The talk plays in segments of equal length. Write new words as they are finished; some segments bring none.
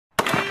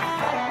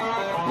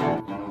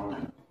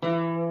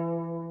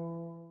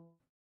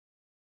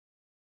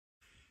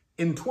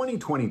In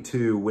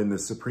 2022, when the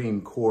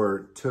Supreme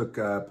Court took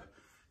up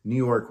New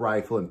York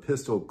Rifle and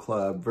Pistol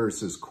Club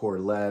versus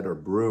Corlett or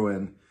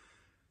Bruin,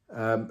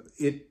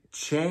 it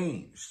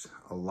changed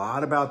a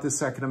lot about the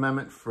Second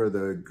Amendment for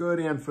the good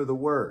and for the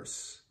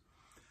worse.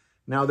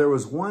 Now, there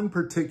was one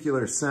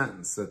particular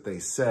sentence that they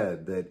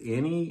said that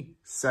any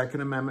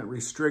Second Amendment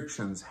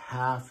restrictions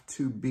have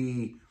to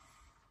be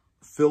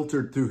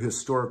filtered through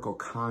historical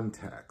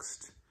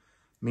context,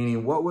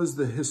 meaning what was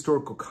the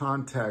historical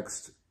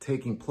context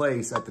taking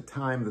place at the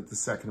time that the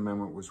Second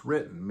Amendment was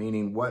written,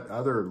 meaning what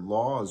other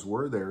laws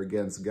were there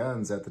against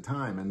guns at the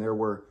time, and there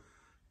were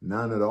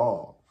none at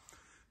all.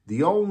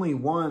 The only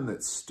one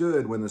that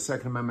stood when the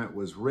Second Amendment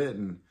was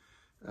written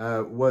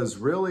was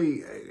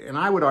really, and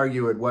I would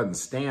argue it wasn't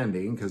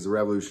standing because the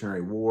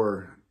Revolutionary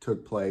War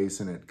took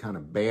place and it kind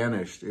of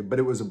banished, but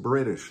it was a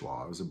British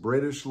law. It was a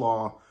British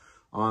law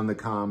on the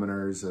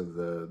commoners of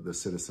the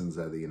citizens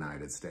of the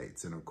United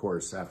States. And of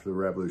course, after the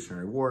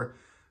Revolutionary War,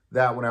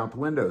 that went out the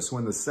window. So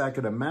when the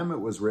Second Amendment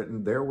was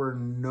written, there were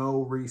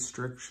no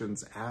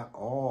restrictions at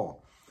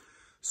all.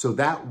 So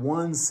that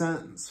one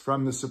sentence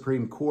from the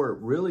Supreme Court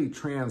really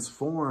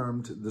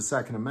transformed the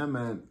Second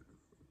Amendment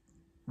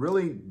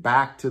really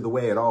back to the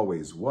way it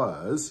always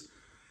was.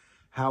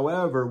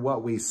 However,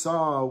 what we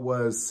saw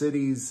was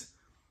cities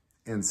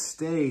and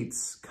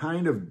states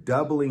kind of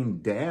doubling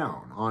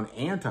down on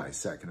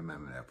anti-Second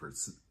Amendment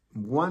efforts.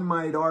 One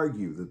might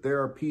argue that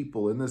there are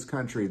people in this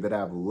country that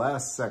have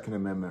less Second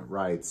Amendment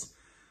rights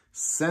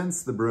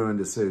since the Bruin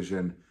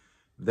decision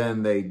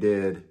than they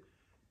did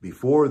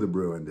before the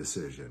Bruin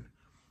decision.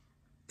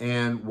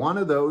 And one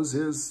of those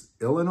is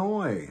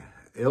Illinois.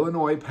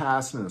 Illinois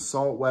passed an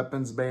assault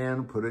weapons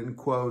ban, put it in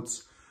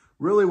quotes.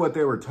 Really what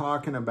they were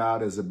talking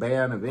about is a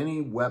ban of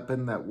any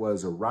weapon that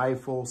was a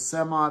rifle,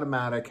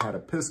 semi-automatic, had a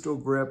pistol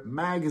grip,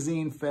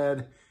 magazine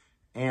fed,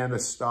 and a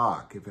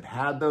stock. If it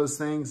had those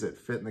things, it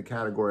fit in the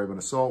category of an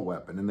assault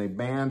weapon, and they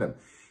banned them.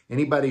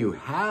 Anybody who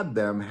had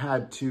them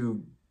had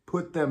to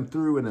put them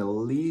through an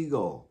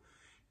illegal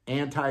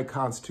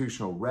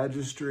anti-constitutional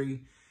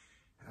registry,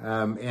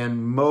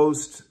 and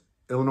most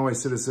Illinois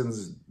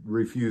citizens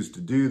refused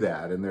to do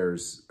that. And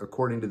there's,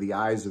 according to the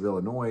eyes of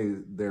Illinois,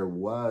 there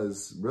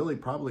was really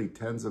probably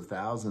tens of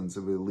thousands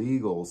of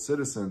illegal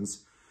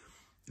citizens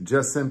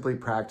just simply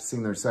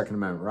practicing their Second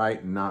Amendment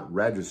right and not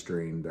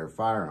registering their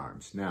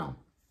firearms. Now,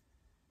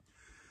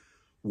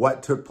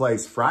 what took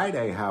place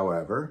Friday,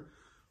 however,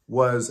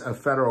 was a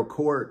federal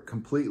court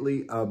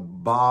completely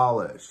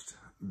abolished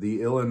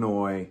the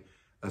Illinois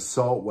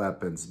assault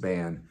weapons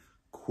ban,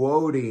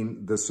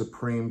 quoting the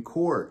Supreme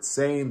Court,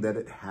 saying that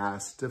it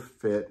has to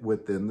fit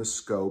within the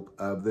scope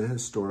of the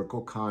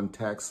historical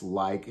context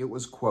like it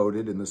was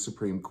quoted in the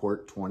Supreme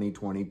Court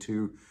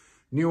 2022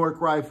 New York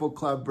Rifle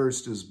Club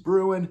versus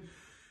Bruin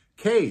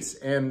case.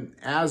 And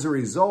as a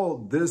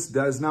result, this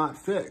does not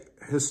fit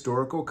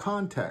historical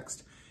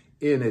context.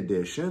 In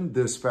addition,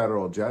 this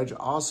federal judge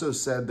also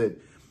said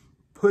that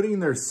putting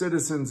their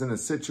citizens in a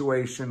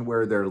situation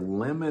where they're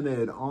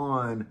limited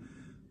on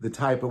the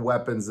type of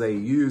weapons they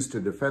use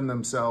to defend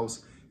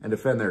themselves and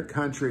defend their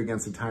country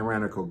against a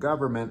tyrannical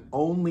government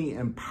only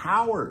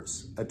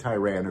empowers a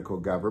tyrannical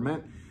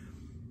government,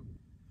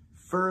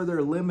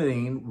 further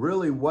limiting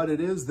really what it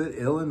is that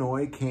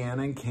Illinois can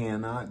and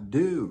cannot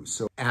do.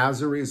 So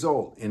as a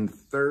result, in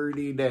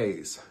 30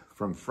 days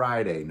from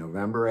Friday,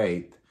 November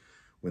 8th,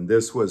 when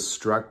this was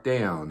struck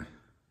down,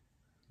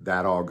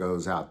 that all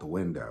goes out the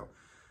window.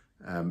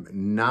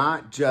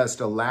 Not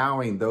just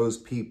allowing those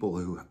people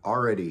who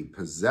already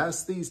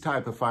possess these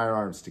type of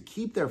firearms to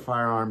keep their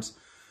firearms,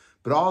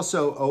 but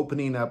also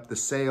opening up the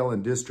sale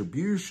and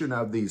distribution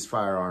of these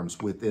firearms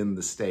within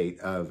the state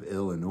of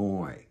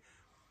Illinois.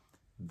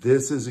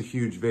 This is a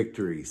huge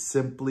victory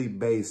simply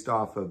based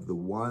off of the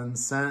one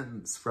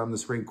sentence from the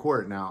Supreme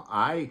Court. Now,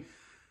 I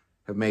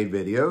have made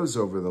videos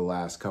over the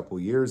last couple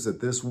years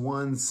that this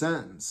one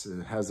sentence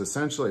has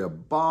essentially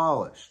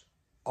abolished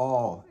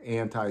all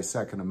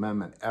anti-Second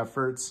Amendment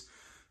efforts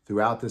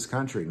throughout this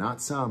country.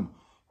 Not some,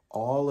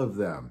 all of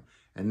them.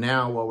 And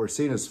now what we're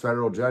seeing is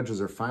federal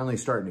judges are finally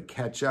starting to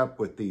catch up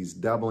with these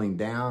doubling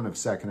down of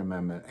Second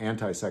Amendment,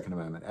 anti-Second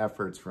Amendment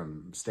efforts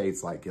from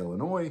states like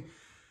Illinois,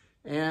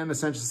 and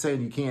essentially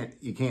saying you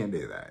can't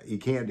do that. You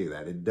can't do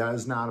that. It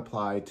does not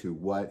apply to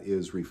what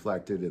is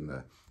reflected in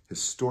the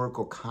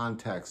historical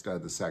context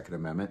of the Second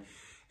Amendment.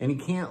 And you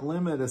can't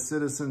limit a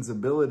citizen's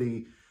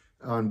ability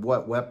on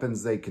what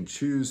weapons they can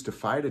choose to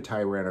fight a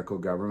tyrannical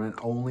government.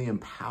 Only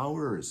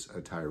empowers a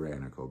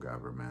tyrannical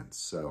government.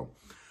 So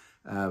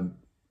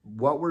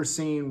what we're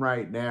seeing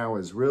right now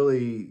is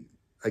really,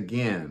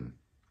 again,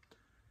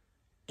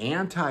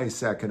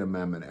 anti-Second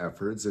Amendment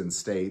efforts in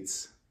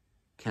states,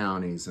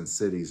 counties, and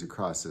cities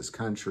across this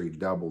country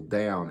doubled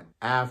down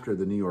after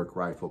the New York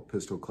Rifle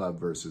Pistol Club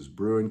versus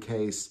Bruin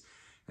case.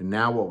 And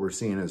now what we're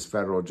seeing is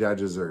federal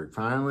judges are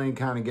finally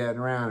kind of getting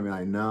around and be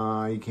like,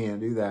 no, you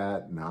can't do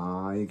that.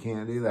 No, you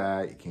can't do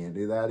that. You can't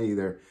do that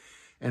either.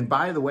 And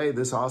by the way,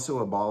 this also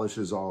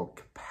abolishes all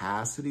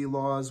capacity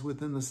laws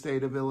within the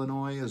state of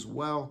Illinois as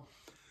well.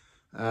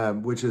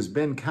 which has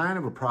been kind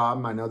of a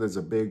problem. I know there's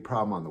a big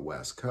problem on the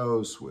West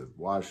Coast with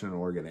Washington,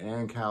 Oregon,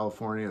 and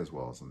California, as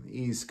well as on the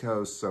East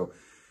Coast. So,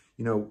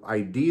 you know,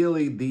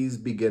 ideally, these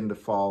begin to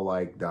fall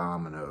like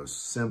dominoes,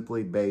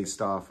 simply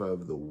based off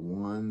of the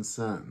one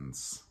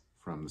sentence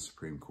from the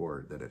Supreme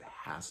Court that it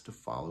has to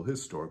follow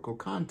historical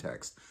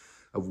context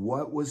of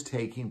what was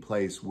taking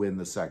place when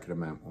the Second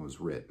Amendment was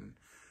written.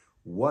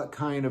 What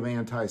kind of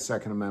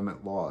anti-Second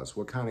Amendment laws,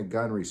 what kind of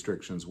gun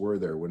restrictions were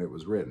there when it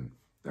was written?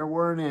 There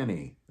weren't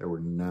any. There were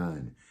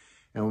none.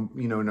 And,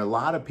 you know, and a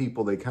lot of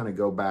people, they kind of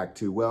go back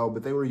to, well,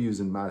 but they were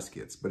using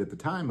muskets. But at the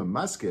time, a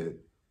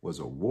musket was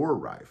a war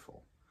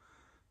rifle.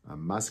 A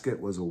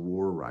musket was a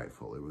war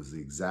rifle. It was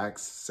the exact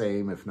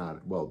same, if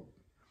not, well,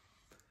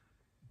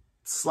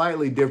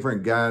 slightly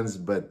different guns,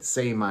 but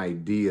same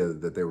idea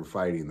that they were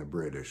fighting the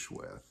British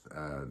with.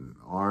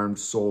 Armed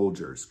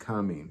soldiers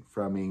coming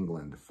from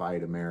England to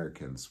fight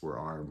Americans were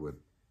armed with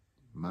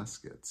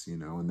muskets, you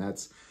know, and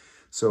that's,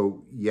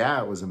 so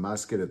yeah, it was a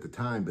musket at the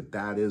time, but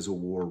that is a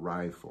war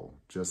rifle,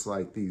 just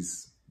like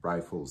these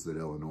rifles that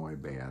Illinois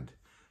banned.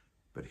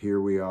 But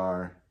here we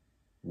are.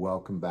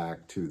 Welcome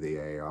back to the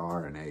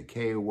AR and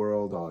AK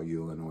world, all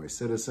you Illinois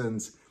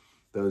citizens.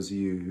 Those of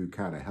you who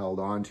kind of held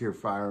on to your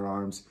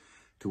firearms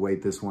to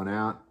wait this one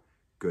out,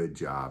 good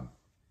job.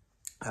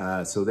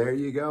 So there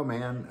you go,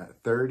 man.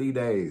 30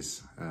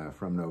 days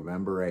from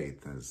November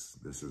 8th as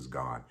this is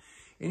gone.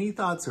 Any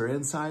thoughts or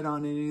insight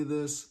on any of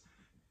this?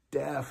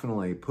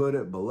 Definitely put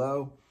it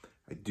below.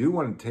 I do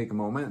want to take a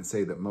moment and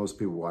say that most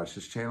people watch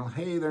this channel,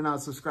 hey, they're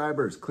not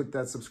subscribers. Click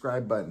that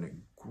subscribe button. It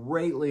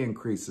greatly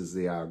increases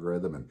the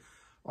algorithm and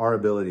our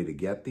ability to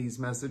get these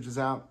messages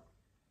out.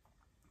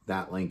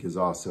 That link is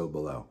also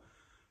below.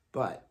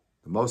 But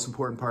the most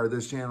important part of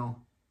this channel,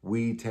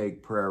 we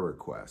take prayer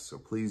requests. So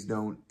please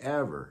don't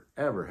ever,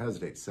 ever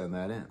hesitate to send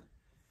that in.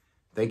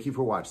 Thank you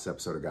for watching this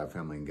episode of God,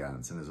 Family, and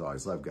Guns. And as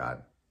always, love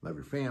God, love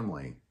your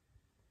family,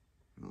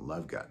 and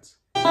love guns.